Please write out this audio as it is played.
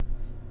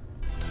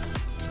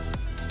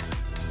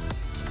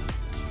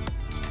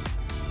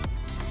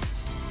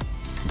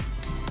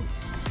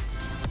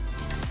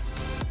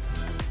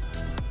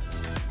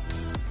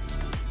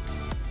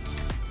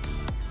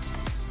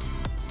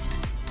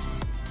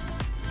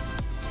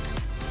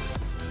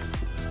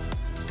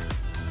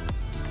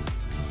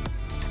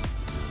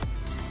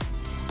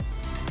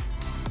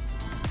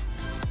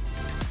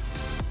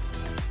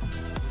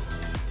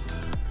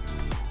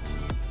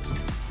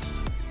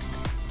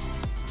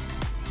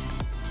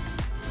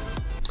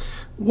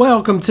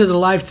Welcome to the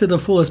Life to the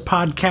Fullest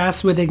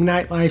podcast with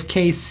Ignite Life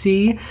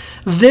KC.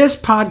 This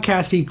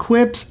podcast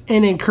equips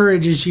and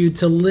encourages you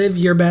to live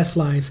your best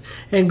life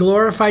and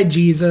glorify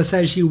Jesus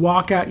as you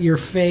walk out your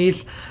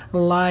faith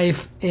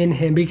life in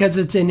Him, because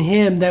it's in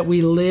Him that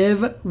we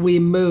live, we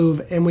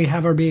move, and we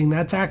have our being.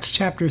 That's Acts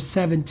chapter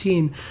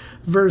 17,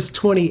 verse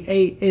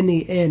 28 in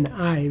the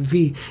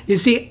NIV. You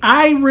see,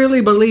 I really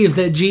believe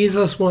that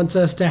Jesus wants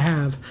us to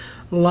have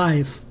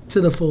life to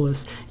the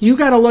fullest. You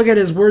got to look at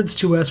His words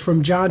to us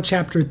from John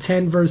chapter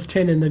 10, verse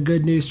 10 in the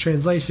Good News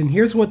translation.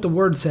 Here's what the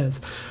word says.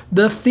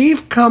 The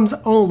thief comes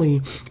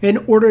only in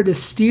order to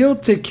steal,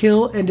 to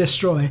kill, and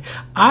destroy.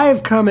 I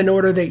have come in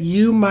order that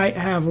you might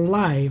have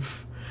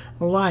life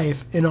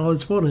in all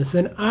its fullness.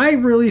 And I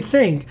really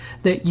think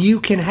that you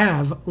can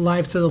have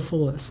life to the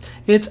fullest.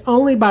 It's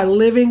only by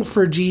living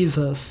for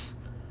Jesus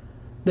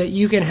that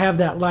you can have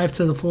that life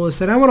to the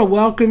fullest. And I want to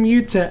welcome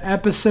you to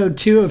episode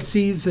 2 of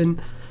season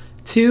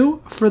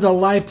 2 for the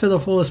Life to the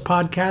Fullest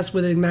podcast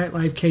with Ignite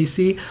Life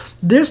KC.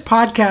 This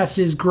podcast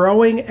is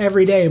growing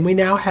every day, and we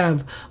now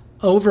have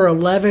over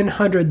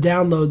 1,100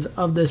 downloads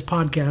of this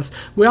podcast.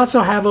 We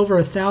also have over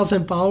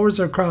 1,000 followers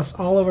across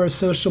all of our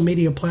social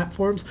media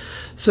platforms.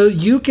 So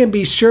you can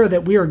be sure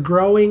that we are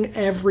growing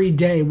every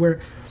day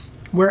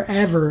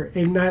wherever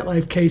Ignite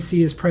Life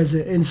KC is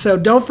present. And so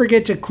don't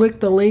forget to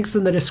click the links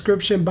in the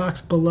description box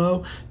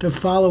below to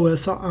follow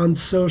us on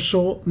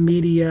social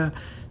media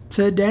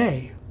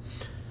today.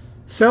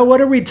 So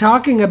what are we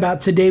talking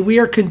about today? We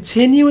are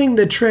continuing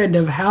the trend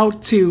of how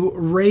to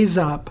raise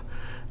up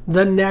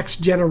the next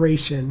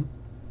generation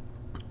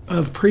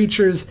of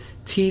preachers,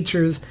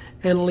 teachers,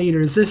 and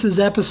leaders. This is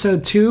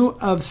episode 2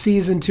 of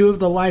season 2 of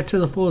the Life to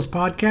the Fullest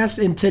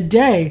podcast. And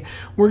today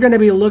we're going to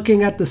be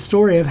looking at the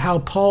story of how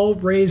Paul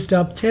raised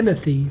up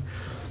Timothy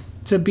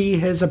to be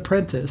his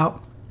apprentice.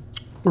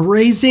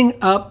 Raising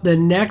up the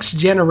next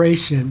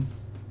generation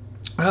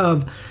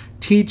of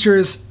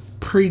teachers,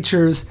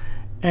 preachers,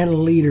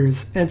 and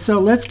leaders. And so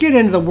let's get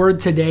into the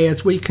word today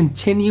as we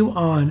continue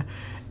on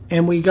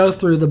and we go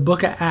through the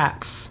book of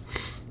Acts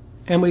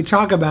and we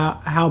talk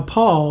about how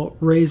Paul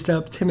raised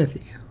up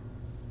Timothy.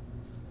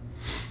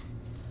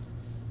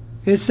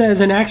 It says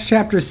in Acts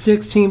chapter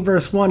 16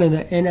 verse 1 in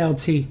the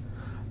NLT,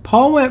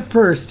 Paul went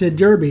first to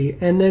Derbe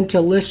and then to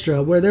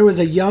Lystra, where there was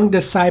a young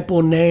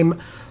disciple named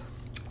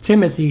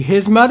Timothy.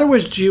 His mother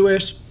was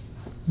Jewish,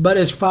 but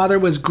his father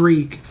was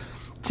Greek.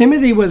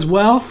 Timothy was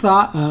well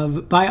thought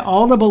of by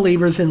all the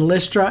believers in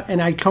Lystra and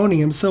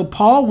Iconium, so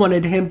Paul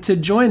wanted him to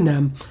join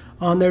them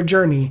on their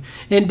journey.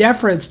 In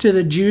deference to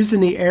the Jews in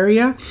the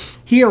area,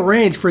 he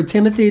arranged for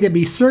Timothy to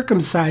be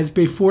circumcised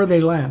before they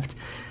left,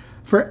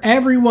 for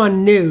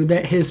everyone knew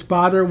that his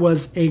father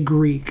was a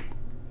Greek.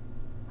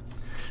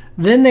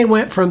 Then they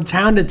went from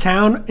town to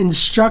town,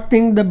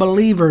 instructing the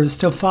believers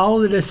to follow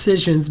the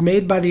decisions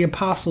made by the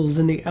apostles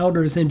and the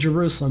elders in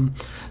Jerusalem.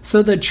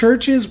 So the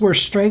churches were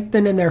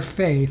strengthened in their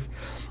faith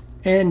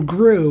and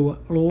grew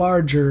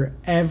larger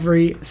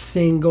every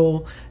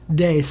single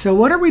day. So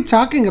what are we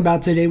talking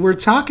about today? We're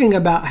talking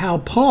about how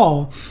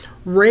Paul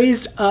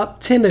raised up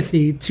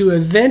Timothy to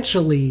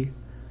eventually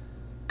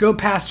go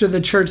pastor the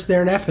church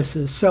there in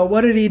Ephesus. So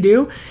what did he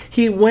do?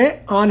 He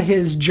went on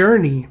his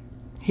journey.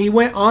 He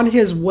went on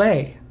his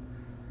way.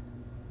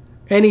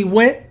 And he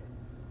went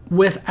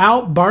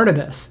without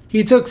Barnabas.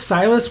 He took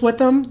Silas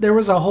with him. There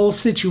was a whole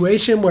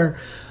situation where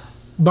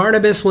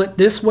Barnabas went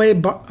this way,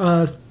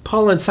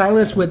 Paul and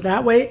Silas went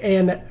that way.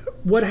 And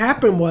what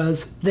happened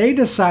was they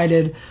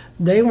decided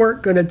they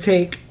weren't going to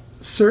take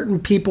certain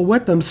people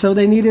with them, so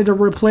they needed to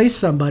replace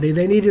somebody.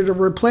 They needed to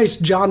replace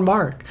John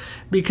Mark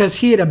because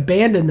he had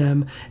abandoned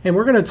them. And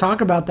we're going to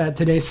talk about that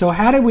today. So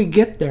how did we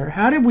get there?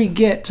 How did we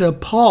get to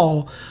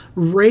Paul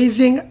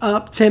raising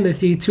up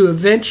Timothy to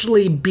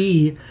eventually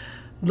be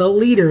the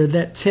leader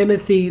that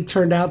Timothy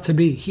turned out to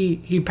be?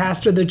 He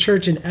pastored the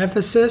church in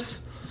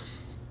Ephesus.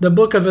 The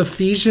book of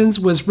Ephesians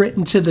was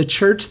written to the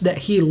church that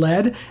he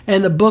led,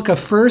 and the book of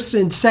 1st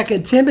and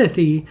 2nd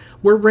Timothy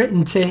were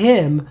written to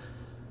him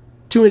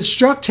to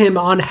instruct him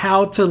on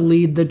how to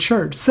lead the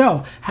church.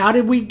 So, how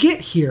did we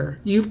get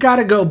here? You've got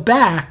to go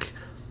back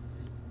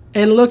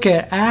and look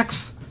at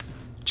Acts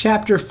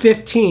chapter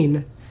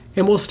 15,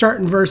 and we'll start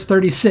in verse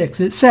 36.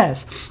 It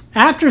says,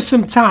 after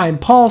some time,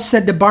 Paul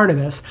said to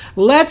Barnabas,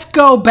 let's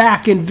go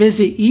back and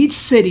visit each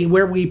city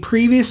where we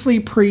previously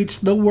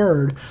preached the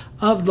word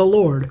of the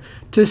Lord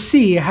to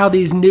see how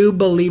these new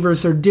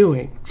believers are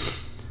doing.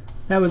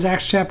 That was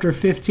Acts chapter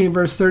 15,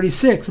 verse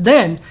 36.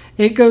 Then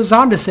it goes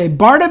on to say,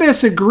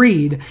 Barnabas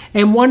agreed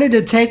and wanted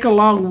to take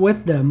along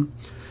with them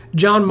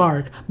John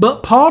Mark,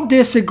 but Paul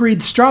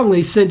disagreed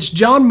strongly since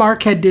John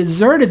Mark had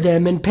deserted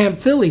them in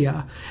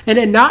Pamphylia and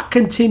had not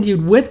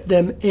continued with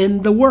them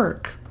in the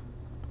work.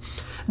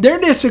 Their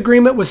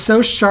disagreement was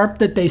so sharp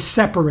that they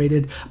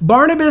separated.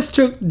 Barnabas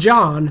took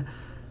John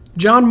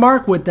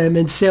Mark with them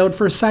and sailed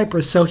for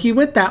Cyprus. So he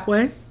went that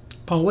way.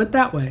 Paul went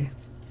that way.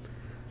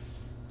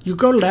 You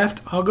go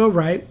left, I'll go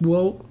right.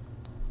 We'll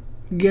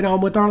get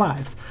on with our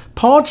lives.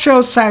 Paul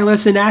chose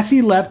Silas, and as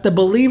he left, the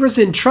believers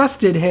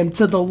entrusted him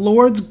to the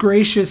Lord's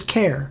gracious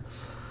care.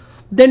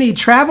 Then he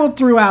traveled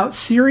throughout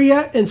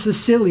Syria and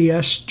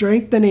Cilicia,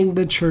 strengthening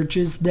the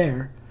churches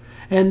there.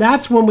 And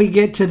that's when we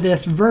get to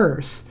this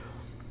verse,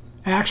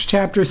 Acts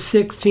chapter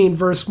 16,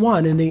 verse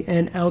 1 in the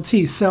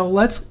NLT. So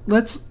let's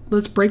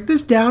break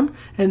this down,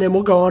 and then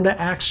we'll go on to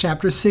Acts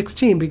chapter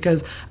 16,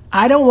 because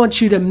I don't want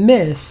you to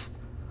miss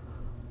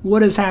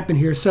what has happened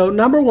here. So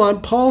number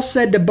one, Paul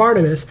said to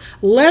Barnabas,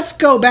 let's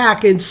go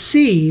back and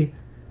see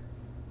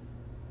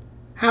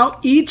how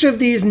each of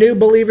these new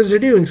believers are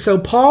doing. So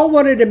Paul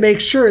wanted to make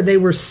sure they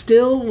were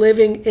still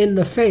living in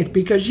the faith,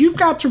 because you've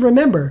got to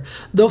remember,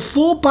 the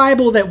full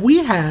Bible that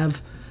we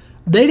have,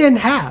 they didn't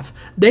have.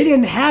 They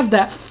didn't have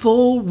that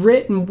full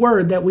written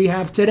word that we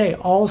have today,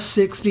 all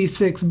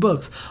 66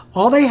 books.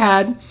 All they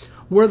had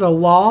were the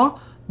law,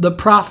 the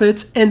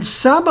prophets, and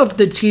some of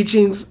the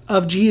teachings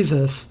of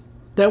Jesus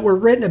that were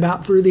written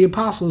about through the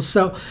apostles.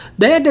 So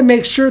they had to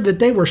make sure that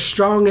they were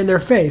strong in their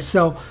faith.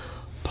 So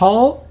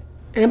Paul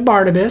and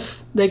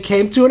Barnabas, they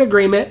came to an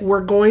agreement.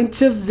 We're going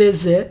to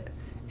visit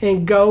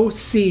and go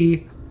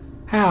see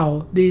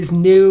how these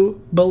new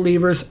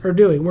believers are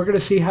doing. We're going to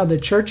see how the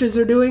churches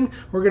are doing.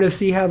 We're going to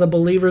see how the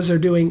believers are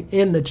doing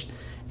in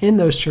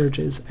those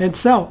churches. And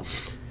so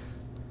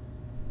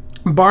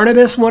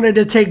Barnabas wanted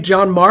to take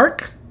John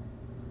Mark.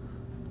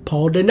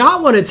 Paul did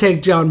not want to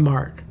take John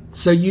Mark.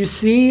 So you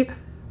see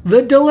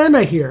the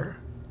dilemma here.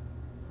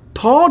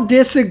 Paul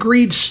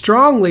disagreed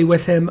strongly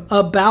with him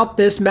about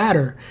this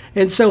matter.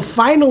 And so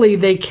finally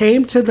they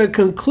came to the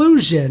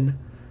conclusion,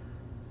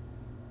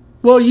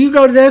 well, you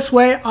go this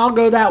way, I'll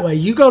go that way.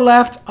 You go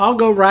left, I'll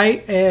go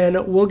right,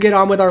 and we'll get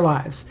on with our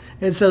lives.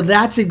 And so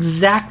that's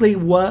exactly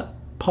what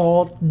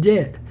Paul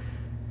did.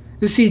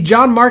 You see,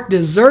 John Mark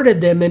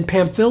deserted them in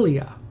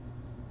Pamphylia.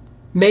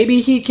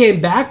 Maybe he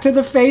came back to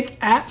the faith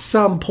at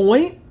some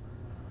point.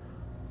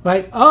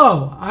 Like,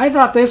 oh, I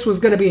thought this was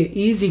going to be an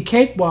easy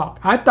cakewalk.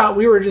 I thought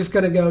we were just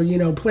going to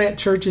go, plant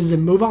churches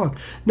and move on.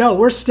 No,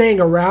 we're staying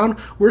around.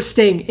 We're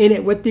staying in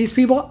it with these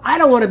people. I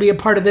don't want to be a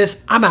part of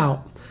this. I'm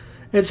out.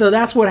 And so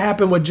that's what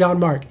happened with John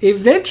Mark.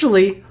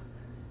 Eventually,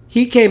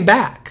 he came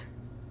back.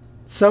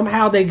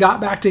 Somehow they got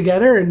back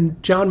together,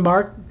 and John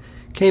Mark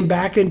came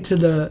back into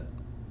the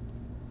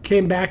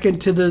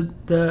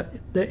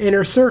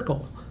inner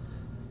circle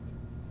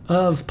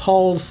of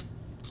Paul's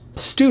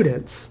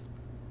students.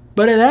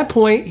 But at that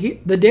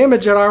point, the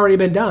damage had already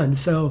been done.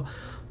 So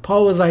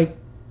Paul was like,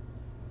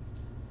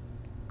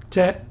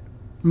 to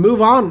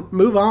move on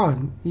with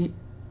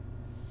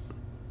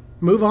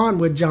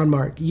John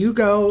Mark. You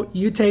go,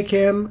 you take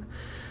him.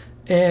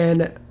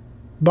 And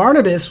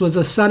Barnabas was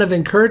a son of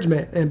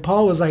encouragement. And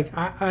Paul was like,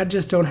 I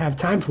just don't have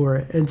time for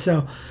it. And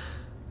so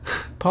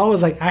Paul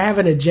was like, I have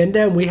an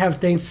agenda and we have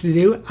things to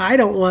do. I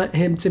don't want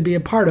him to be a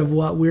part of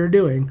what we're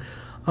doing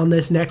on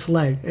this next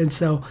leg. And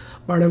so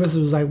Barnabas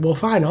was like, well,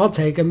 fine, I'll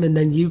take him, and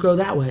then you go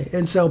that way.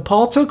 And so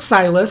Paul took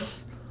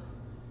Silas,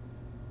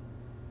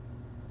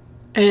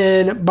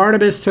 and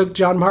Barnabas took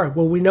John Mark.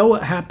 Well, we know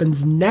what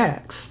happens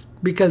next,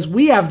 because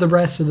we have the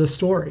rest of the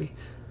story.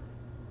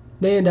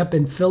 They end up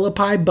in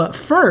Philippi, but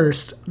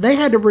first, they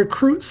had to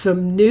recruit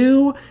some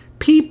new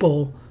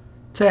people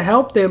to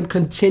help them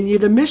continue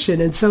the mission.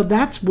 And so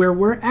that's where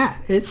we're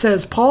at. It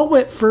says Paul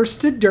went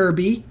first to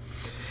Derbe,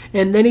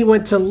 and then he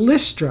went to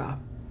Lystra.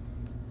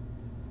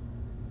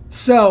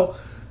 So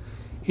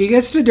he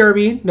gets to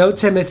Derbe, no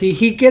Timothy.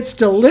 He gets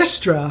to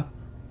Lystra,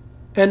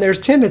 and there's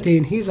Timothy,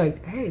 and he's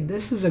like, hey,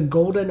 this is a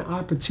golden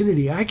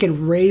opportunity. I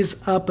can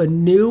raise up a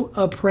new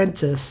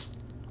apprentice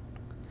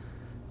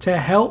to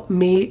help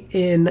me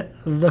in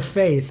the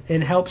faith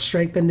and help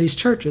strengthen these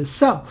churches.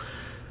 So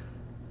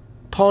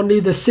Paul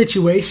knew the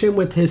situation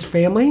with his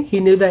family.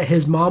 He knew that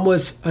his mom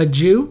was a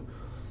Jew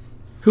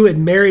who had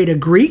married a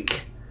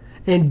Greek,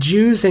 and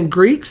Jews and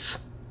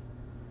Greeks,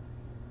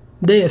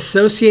 they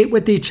associate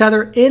with each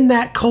other in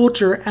that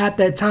culture at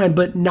that time,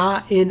 but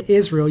not in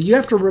Israel. You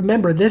have to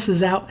remember, this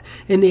is out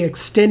in the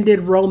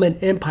extended Roman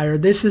Empire.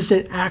 This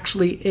isn't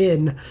actually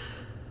in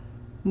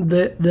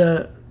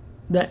the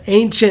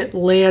ancient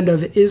land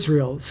of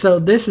Israel. So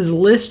this is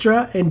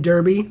Lystra and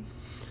Derbe.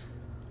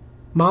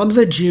 Mom's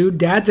a Jew,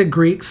 dad's a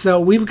Greek, so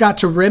we've got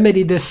to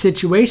remedy this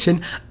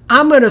situation.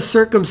 I'm going to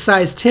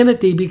circumcise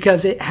Timothy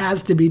because it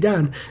has to be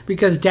done.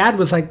 Because dad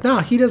was like, no,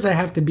 he doesn't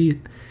have to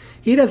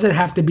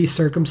be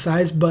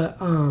circumcised. But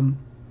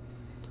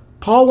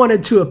Paul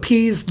wanted to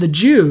appease the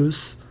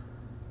Jews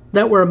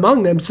that were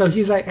among them. So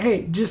he's like,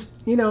 hey, just,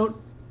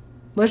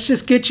 let's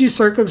just get you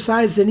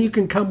circumcised, then you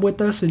can come with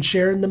us and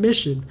share in the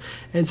mission.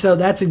 And so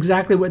that's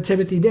exactly what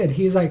Timothy did.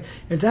 He's like,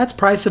 if that's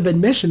price of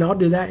admission, I'll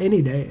do that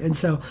any day. And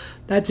so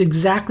that's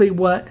exactly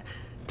what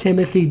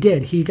Timothy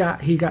did. He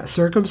got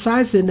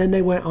circumcised, and then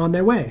they went on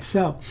their way.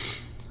 So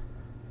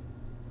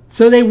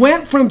they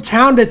went from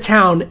town to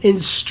town,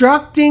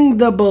 instructing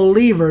the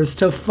believers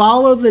to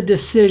follow the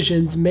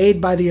decisions made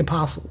by the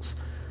apostles.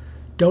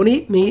 Don't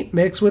eat meat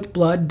mixed with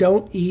blood.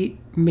 Don't eat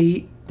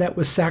meat that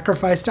was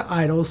sacrificed to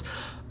idols.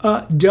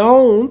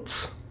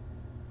 Don't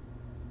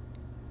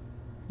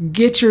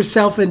get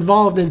yourself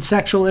involved in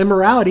sexual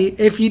immorality.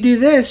 If you do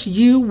this,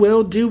 you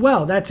will do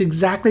well. That's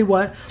exactly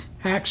what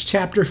Acts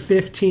chapter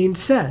 15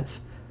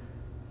 says.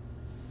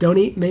 Don't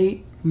eat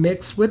meat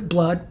mixed with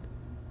blood.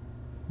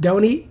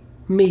 Don't eat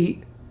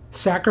meat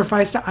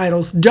sacrificed to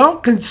idols.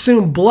 Don't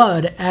consume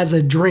blood as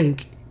a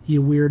drink,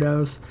 you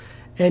weirdos.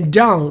 And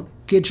don't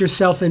get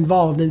yourself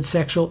involved in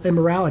sexual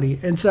immorality.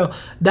 And so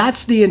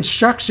that's the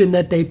instruction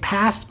that they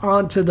passed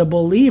on to the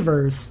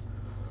believers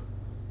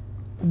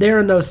there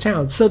in those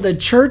towns. So the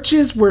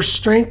churches were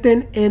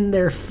strengthened in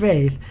their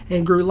faith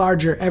and grew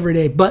larger every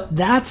day. But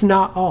that's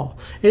not all.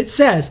 It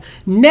says,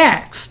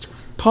 next,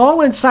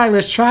 Paul and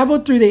Silas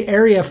traveled through the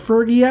area of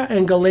Phrygia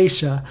and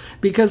Galatia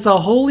because the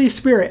Holy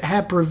Spirit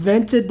had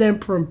prevented them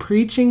from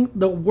preaching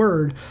the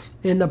word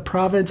in the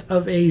province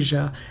of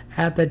Asia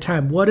at the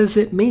time. What does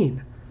it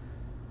mean?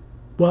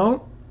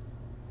 Well,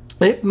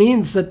 it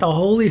means that the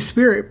Holy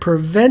Spirit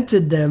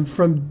prevented them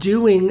from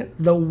doing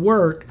the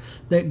work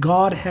that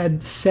God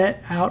had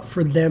set out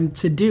for them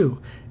to do.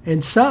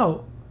 And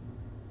so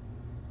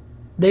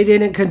they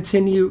didn't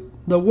continue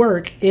the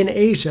work in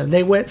Asia.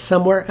 They went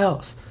somewhere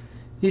else.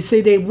 You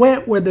see, they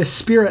went where the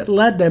Spirit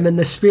led them, and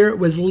the Spirit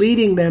was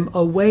leading them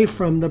away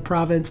from the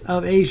province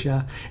of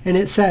Asia. And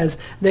it says,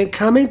 then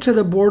coming to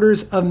the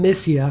borders of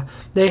Mysia,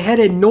 they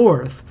headed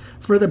north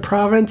for the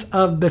province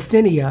of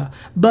Bithynia.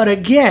 But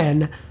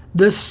again,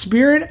 the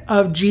Spirit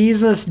of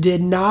Jesus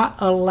did not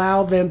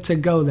allow them to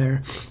go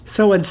there.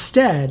 So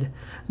instead,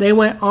 they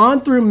went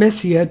on through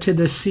Mysia to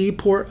the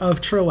seaport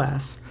of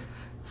Troas.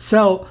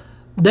 So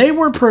they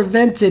were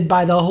prevented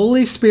by the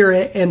Holy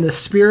Spirit and the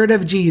Spirit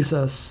of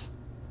Jesus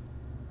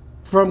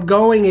from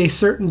going a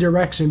certain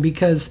direction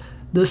because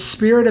the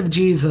Spirit of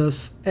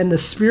Jesus and the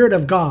Spirit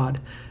of God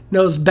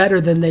knows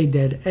better than they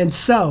did. And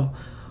so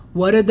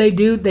what did they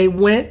do? They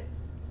went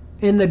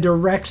in the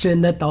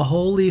direction that the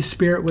Holy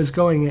Spirit was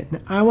going in.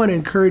 And I want to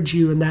encourage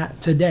you in that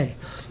today.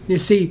 You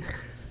see,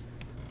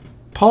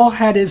 Paul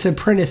had his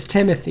apprentice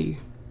Timothy,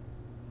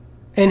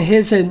 and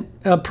his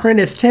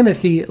apprentice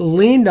Timothy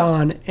leaned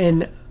on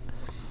and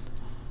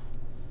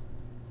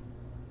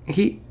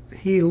he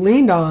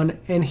leaned on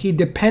and he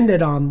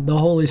depended on the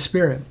Holy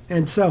Spirit.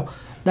 And so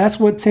that's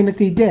what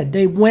Timothy did.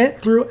 They went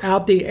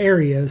throughout the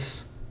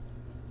areas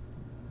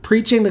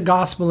preaching the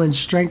gospel and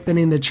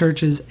strengthening the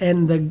churches,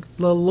 and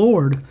the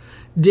Lord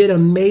did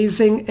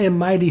amazing and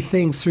mighty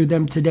things through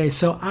them today.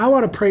 So I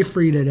want to pray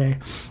for you today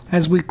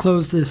as we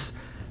close this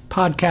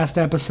podcast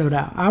episode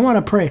out. I want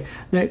to pray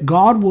that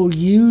God will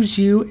use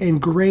you in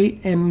great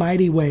and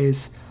mighty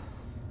ways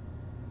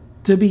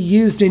to be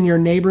used in your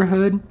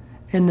neighborhood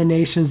and the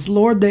nations.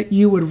 Lord, that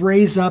you would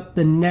raise up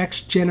the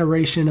next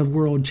generation of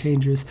world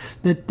changers,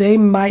 that they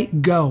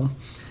might go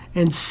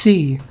and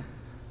see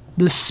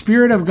the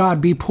Spirit of God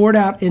be poured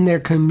out in their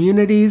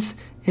communities,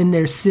 in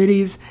their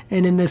cities,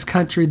 and in this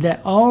country,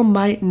 that all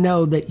might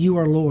know that you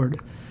are Lord,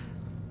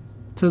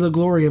 to the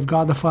glory of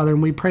God the Father.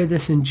 And we pray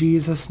this in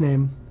Jesus'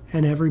 name.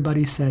 And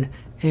everybody said,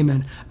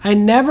 amen. I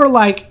never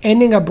like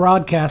ending a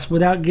broadcast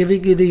without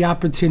giving you the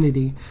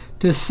opportunity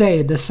to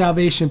say the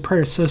salvation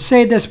prayer. So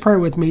say this prayer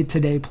with me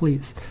today,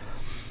 please.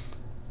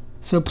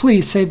 So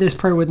please say this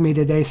prayer with me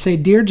today. Say,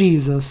 Dear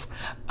Jesus,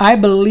 I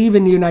believe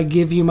in you and I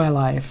give you my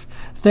life.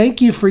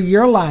 Thank you for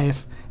your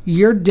life,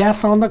 your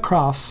death on the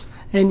cross,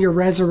 and your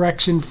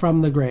resurrection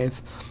from the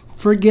grave.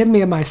 Forgive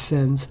me of my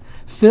sins.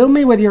 Fill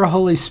me with your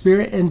Holy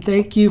Spirit, and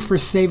thank you for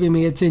saving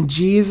me. It's in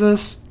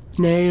Jesus'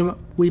 name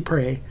we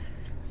pray.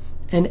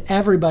 And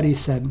everybody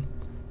said,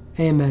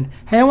 amen.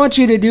 Hey, I want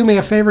you to do me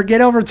a favor.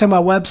 Get over to my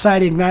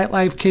website,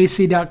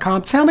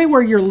 ignitelifekc.com. Tell me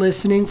where you're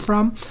listening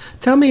from.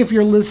 Tell me if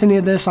you're listening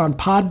to this on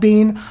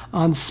Podbean,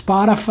 on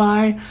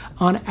Spotify,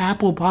 on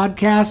Apple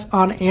Podcasts,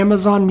 on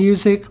Amazon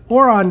Music,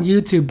 or on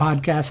YouTube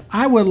Podcasts.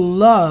 I would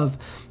love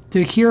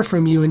to hear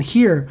from you and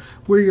hear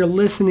where you're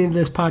listening to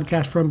this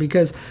podcast from,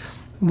 because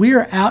we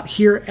are out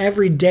here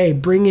every day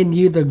bringing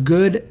you the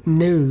good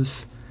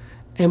news,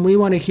 and we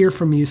want to hear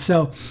from you.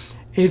 So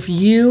if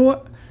you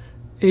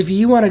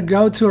want to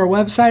go to our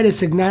website,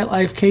 it's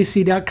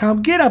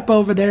ignitelifekc.com. Get up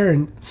over there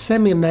and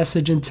send me a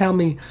message and tell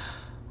me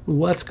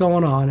what's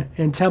going on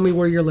and tell me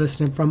where you're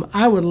listening from.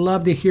 I would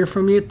love to hear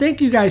from you.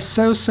 Thank you guys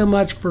so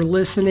much for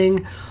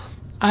listening.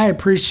 I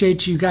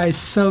appreciate you guys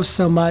so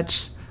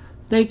much.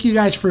 Thank you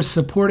guys for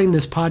supporting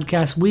this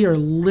podcast. We are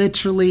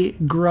literally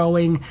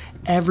growing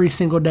every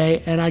single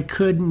day, and I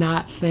could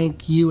not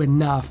thank you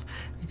enough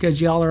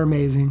because y'all are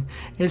amazing.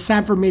 It's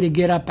time for me to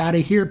get up out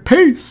of here.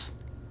 Peace!